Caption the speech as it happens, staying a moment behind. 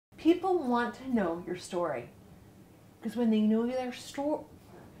People want to know your story, because when they know their story,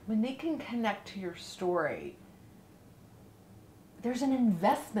 when they can connect to your story, there's an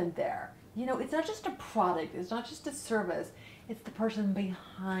investment there. You know, it's not just a product, it's not just a service, it's the person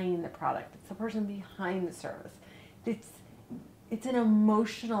behind the product, it's the person behind the service. It's an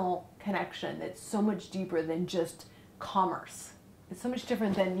emotional connection that's so much deeper than just commerce. It's so much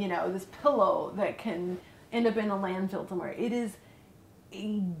different than, you know, this pillow that can end up in a landfill somewhere. It is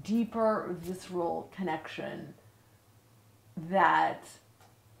a deeper, visceral connection that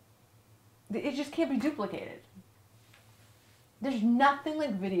it just can't be duplicated. There's nothing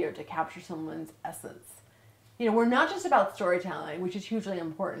like video to capture someone's essence. You know, we're not just about storytelling, which is hugely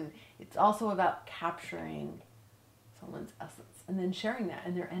important. It's also about capturing someone's essence and then sharing that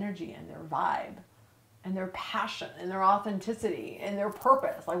and their energy and their vibe and their passion and their authenticity and their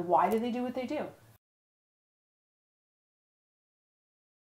purpose. Like, why do they do what they do?